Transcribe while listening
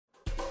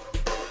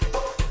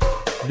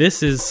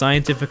This is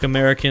Scientific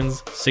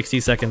American's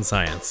 60-Second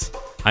Science.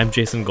 I'm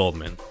Jason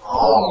Goldman.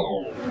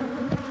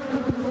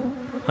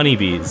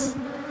 Honeybees.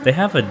 They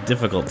have a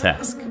difficult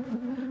task.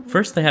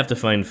 First, they have to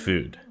find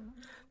food.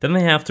 Then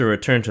they have to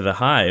return to the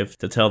hive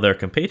to tell their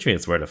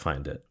compatriots where to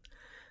find it.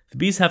 The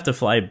bees have to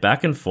fly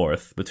back and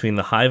forth between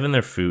the hive and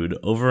their food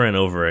over and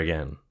over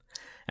again.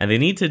 And they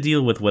need to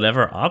deal with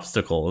whatever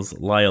obstacles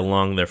lie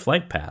along their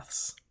flight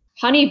paths.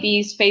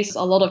 Honeybees face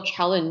a lot of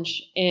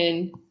challenge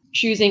in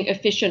choosing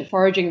efficient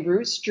foraging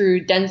routes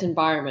through dense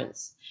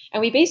environments.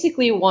 And we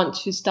basically want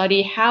to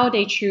study how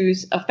they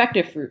choose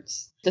effective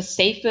routes, the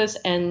safest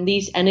and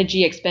least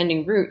energy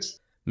expending routes.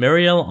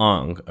 Marielle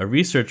Ong, a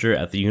researcher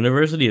at the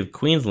University of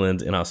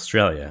Queensland in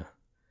Australia.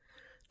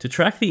 To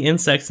track the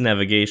insect's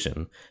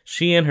navigation,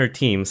 she and her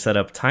team set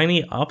up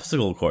tiny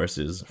obstacle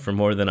courses for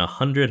more than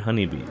 100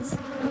 honeybees.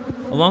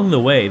 Along the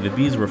way, the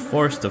bees were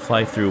forced to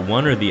fly through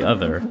one or the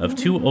other of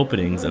two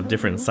openings of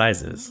different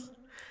sizes.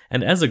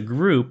 And as a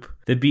group,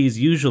 the bees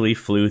usually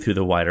flew through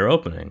the wider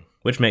opening,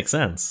 which makes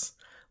sense.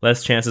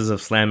 Less chances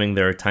of slamming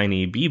their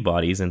tiny bee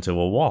bodies into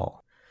a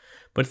wall.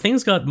 But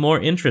things got more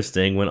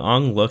interesting when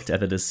Ong looked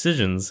at the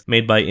decisions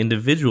made by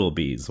individual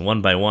bees,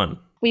 one by one.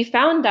 We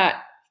found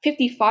that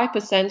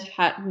 55%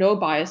 had no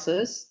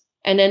biases,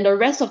 and then the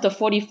rest of the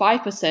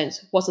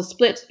 45% was a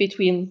split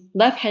between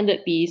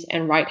left-handed bees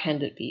and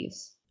right-handed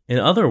bees. In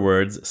other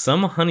words,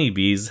 some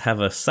honeybees have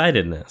a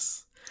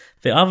sidedness.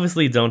 They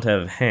obviously don't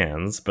have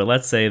hands, but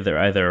let's say they're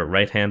either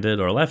right-handed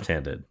or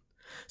left-handed.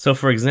 So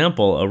for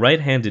example, a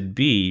right-handed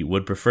bee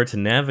would prefer to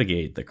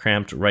navigate the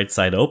cramped right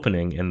side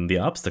opening in the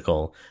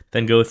obstacle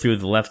than go through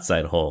the left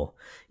side hole,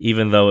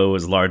 even though it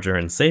was larger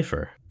and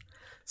safer.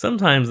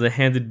 Sometimes the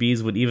handed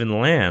bees would even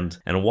land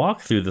and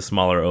walk through the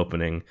smaller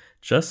opening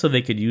just so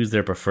they could use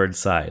their preferred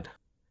side.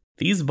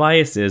 These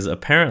biases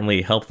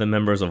apparently help the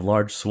members of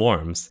large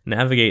swarms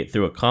navigate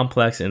through a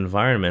complex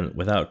environment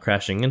without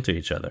crashing into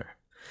each other.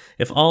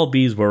 If all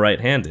bees were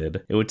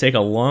right-handed, it would take a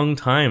long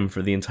time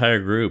for the entire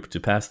group to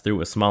pass through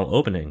a small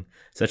opening,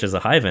 such as a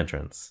hive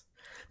entrance.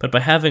 But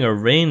by having a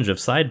range of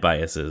side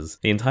biases,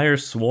 the entire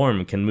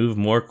swarm can move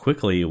more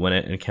quickly when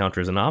it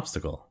encounters an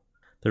obstacle.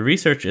 The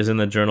research is in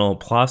the journal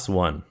PLOS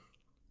One.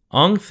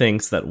 Ong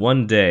thinks that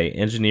one day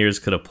engineers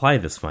could apply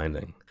this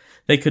finding.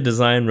 They could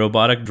design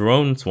robotic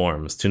drone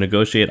swarms to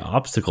negotiate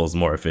obstacles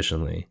more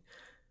efficiently.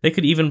 They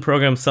could even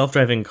program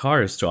self-driving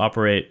cars to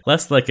operate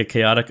less like a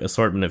chaotic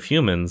assortment of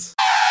humans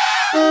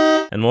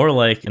and more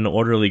like an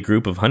orderly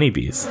group of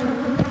honeybees.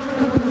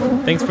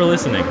 Thanks for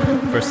listening.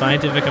 For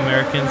Scientific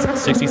American's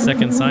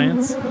 60-Second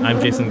Science, I'm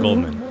Jason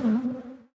Goldman.